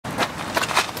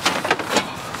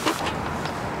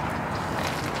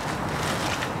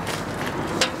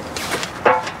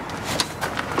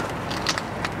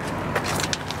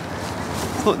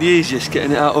Not the easiest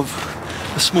getting it out of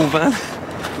a small van.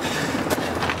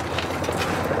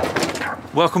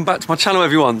 Welcome back to my channel,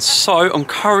 everyone. So I'm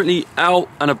currently out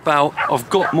and about. I've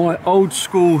got my old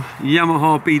school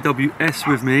Yamaha BWS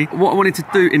with me. What I wanted to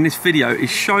do in this video is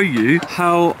show you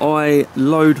how I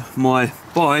load my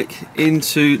bike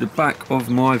into the back of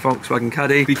my Volkswagen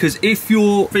Caddy, because if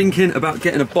you're thinking about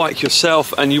getting a bike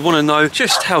yourself and you want to know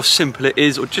just how simple it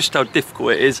is or just how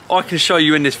difficult it is, I can show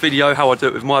you in this video how I do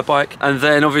it with my bike, and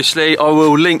then obviously I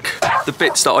will link the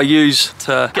bits that I use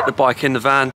to get the bike in the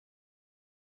van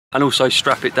and also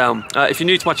strap it down. If you're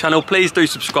new to my channel, please do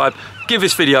subscribe, give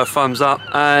this video a thumbs up,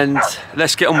 and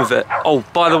let's get on with it. Oh,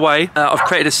 by the way, I've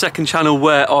created a second channel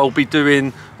where I'll be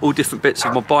doing all different bits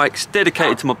of my bikes,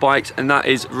 dedicated to my bikes, and that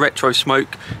is Retro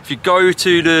Smoke. If you go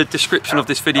to the description of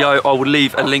this video, I will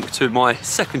leave a link to my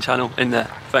second channel in there.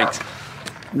 Thanks.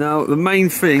 Now, the main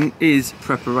thing is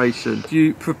preparation. If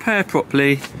you prepare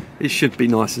properly, it should be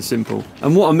nice and simple.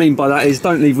 And what I mean by that is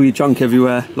don't leave all your junk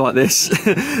everywhere like this.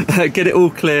 Get it all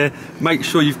clear. Make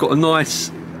sure you've got a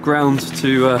nice ground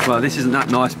to, well, this isn't that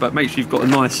nice, but make sure you've got a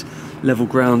nice level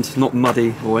ground, not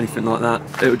muddy or anything like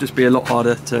that. It would just be a lot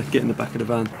harder to get in the back of the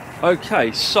van.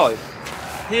 Okay, so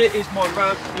here is my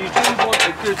ramp. You do want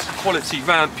a good quality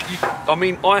ramp. I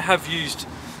mean, I have used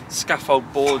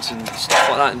scaffold boards and stuff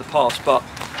like that in the past, but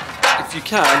if you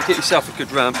can, get yourself a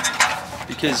good ramp,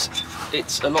 because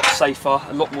it's a lot safer,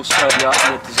 a lot more sturdier,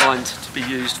 and they're designed to be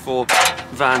used for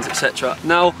vans, etc.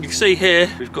 Now you can see here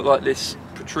we've got like this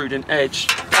protruding edge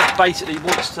that basically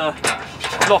wants to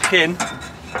lock in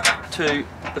to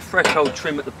the threshold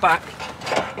trim at the back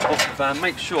of the van.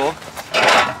 Make sure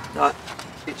that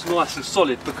it's nice and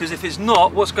solid, because if it's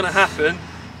not, what's going to happen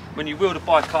when you wheel the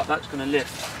bike up, that's going to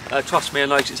lift. Trust me, I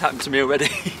know, it's happened to me already.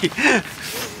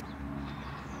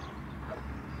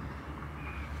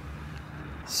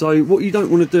 So what you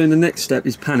don't want to do in the next step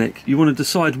is panic. You want to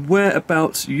decide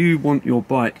whereabouts you want your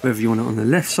bike, whether you want it on the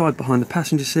left side behind the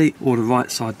passenger seat or the right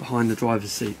side behind the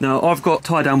driver's seat. Now, I've got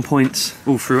tie down points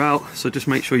all throughout, so just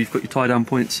make sure you've got your tie down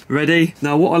points ready.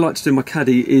 Now, what I like to do in my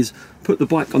Caddy is put the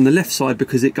bike on the left side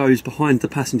because it goes behind the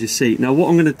passenger seat. Now, what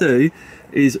I'm going to do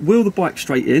is wheel the bike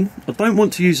straight in. I don't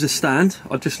want to use the stand.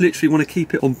 I just literally want to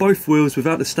keep it on both wheels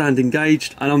without the stand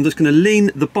engaged, and I'm just going to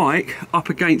lean the bike up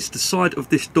against the side of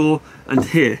this door and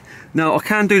here. Now, I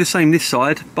can do the same this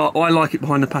side, but I like it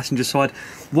behind the passenger side.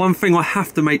 One thing I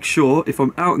have to make sure if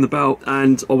I'm out and about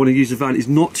and I want to use the van is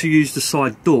not to use the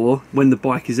side door when the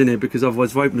bike is in here, because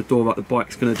otherwise if I open the door up, the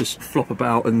bike's going to just flop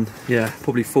about and yeah,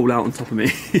 probably fall out on top of me.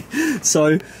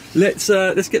 So let's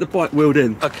get the bike wheeled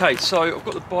in. Okay, so I've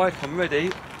got the bike, I'm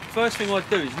ready. First thing I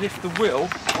do is lift the wheel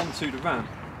onto the ramp.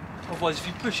 Otherwise, if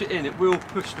you push it in, it will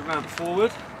push the ramp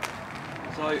forward.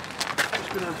 So I'm just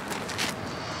going to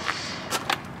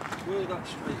wheel that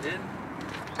straight in.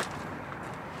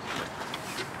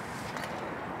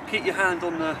 Keep your hand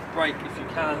on the brake if you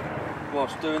can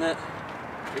whilst doing it.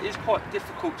 It is quite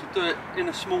difficult to do it in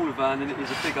a smaller van than it is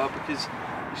a bigger, because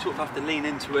you sort of have to lean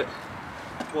into it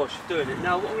whilst you're doing it.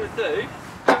 Now, what I'm going to do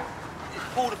is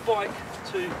pull the bike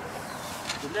to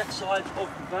the left side of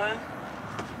the van.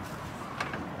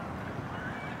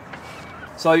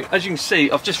 So as you can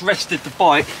see, I've just rested the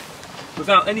bike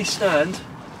without any stand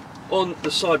on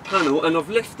the side panel, and I've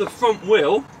left the front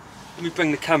wheel. Let me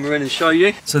bring the camera in and show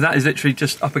you. So that is literally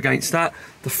just up against that.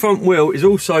 The front wheel is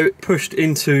also pushed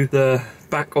into the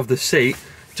back of the seat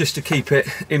just to keep it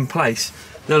in place.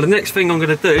 Now, the next thing I'm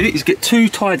going to do is get two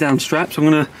tie down straps. I'm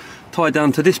going to tie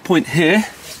down to this point here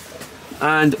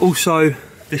and also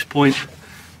this point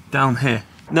down here.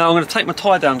 Now I'm going to take my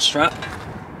tie down strap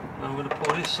and I'm going to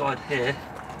pull this side here,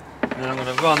 and then I'm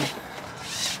going to run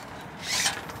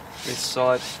this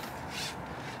side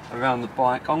around the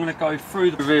bike. I'm going to go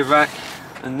through the rear rack,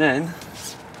 and then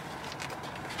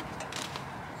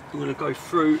I'm going to go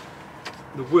through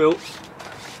the wheel.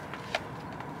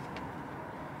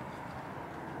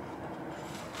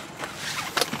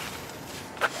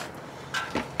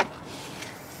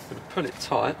 I'm going to pull it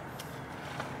tight.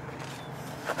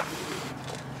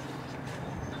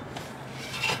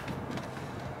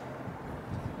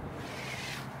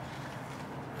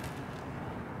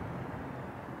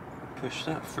 Push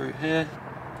that through here.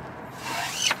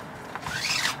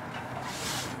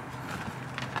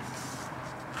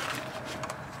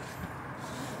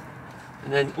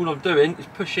 And then all I'm doing is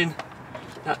pushing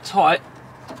that tight,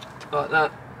 like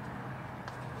that.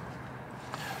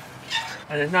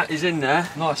 And then that is in there,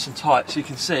 nice and tight, so you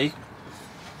can see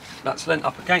that's leant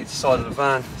up against the side of the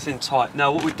van, it's in tight.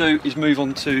 Now what we do is move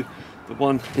on to the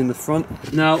one in the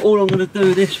front. Now all I'm going to do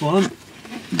with this one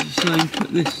is the same,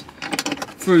 put this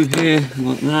through here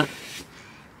like that,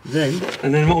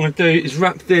 And then what I'm going to do is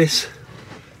wrap this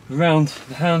around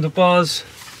the handlebars,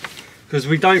 because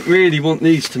we don't really want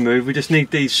these to move, we just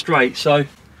need these straight. So I'm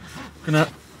going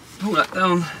to pull that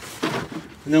down,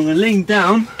 and then I'm going to lean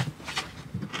down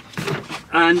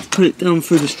and put it down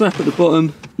through the strap at the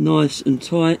bottom, nice and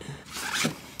tight.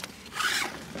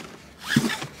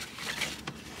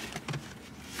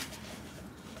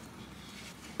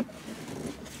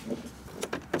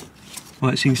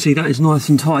 Right, so you can see that is nice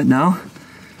and tight now.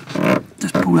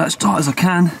 Just pull that as tight as I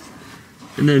can.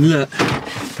 And then look,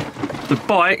 the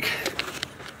bike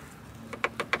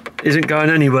isn't going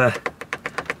anywhere.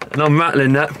 And I'm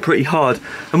rattling that pretty hard.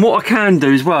 And what I can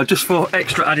do as well, just for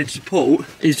extra added support,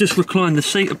 is just recline the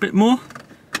seat a bit more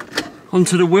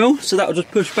onto the wheel. So that'll just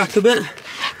push back a bit.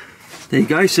 There you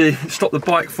go, so stop the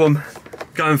bike from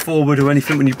going forward or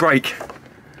anything when you brake.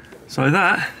 So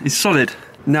that is solid.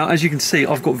 Now, as you can see,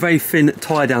 I've got very thin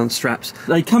tie-down straps.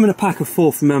 They come in a pack of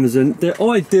 4 from Amazon. They're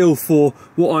ideal for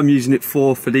what I'm using it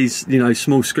for these, you know,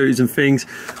 small scooters and things.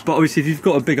 But obviously, if you've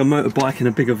got a bigger motorbike and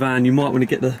a bigger van, you might want to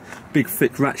get the big,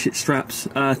 thick ratchet straps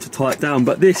to tie it down.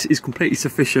 But this is completely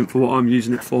sufficient for what I'm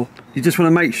using it for. You just want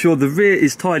to make sure the rear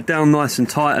is tied down nice and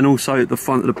tight, and also at the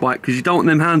front of the bike, because you don't want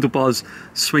them handlebars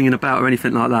swinging about or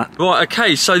anything like that. Right,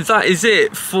 okay, so that is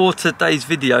it for today's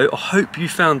video. I hope you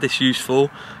found this useful,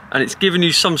 and it's given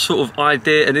you some sort of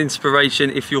idea and inspiration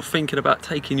if you're thinking about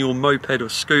taking your moped or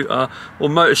scooter or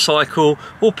motorcycle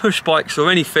or push bikes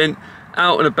or anything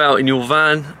out and about in your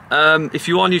van. If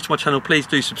you are new to my channel, please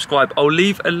do subscribe. I'll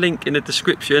leave a link in the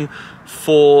description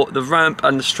for the ramp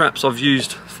and the straps I've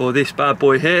used for this bad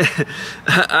boy here.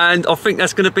 And I think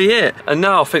that's going to be it. And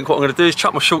now I think what I'm going to do is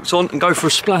chuck my shorts on and go for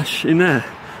a splash in there.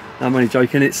 I'm only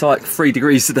joking, it's like 3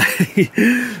 degrees today.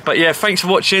 But yeah, thanks for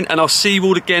watching, and I'll see you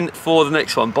all again for the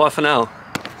next one. Bye for now.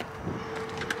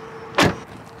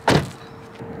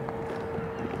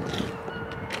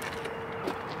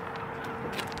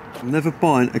 I'm never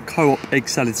buying a Co-op egg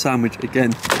salad sandwich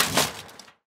again.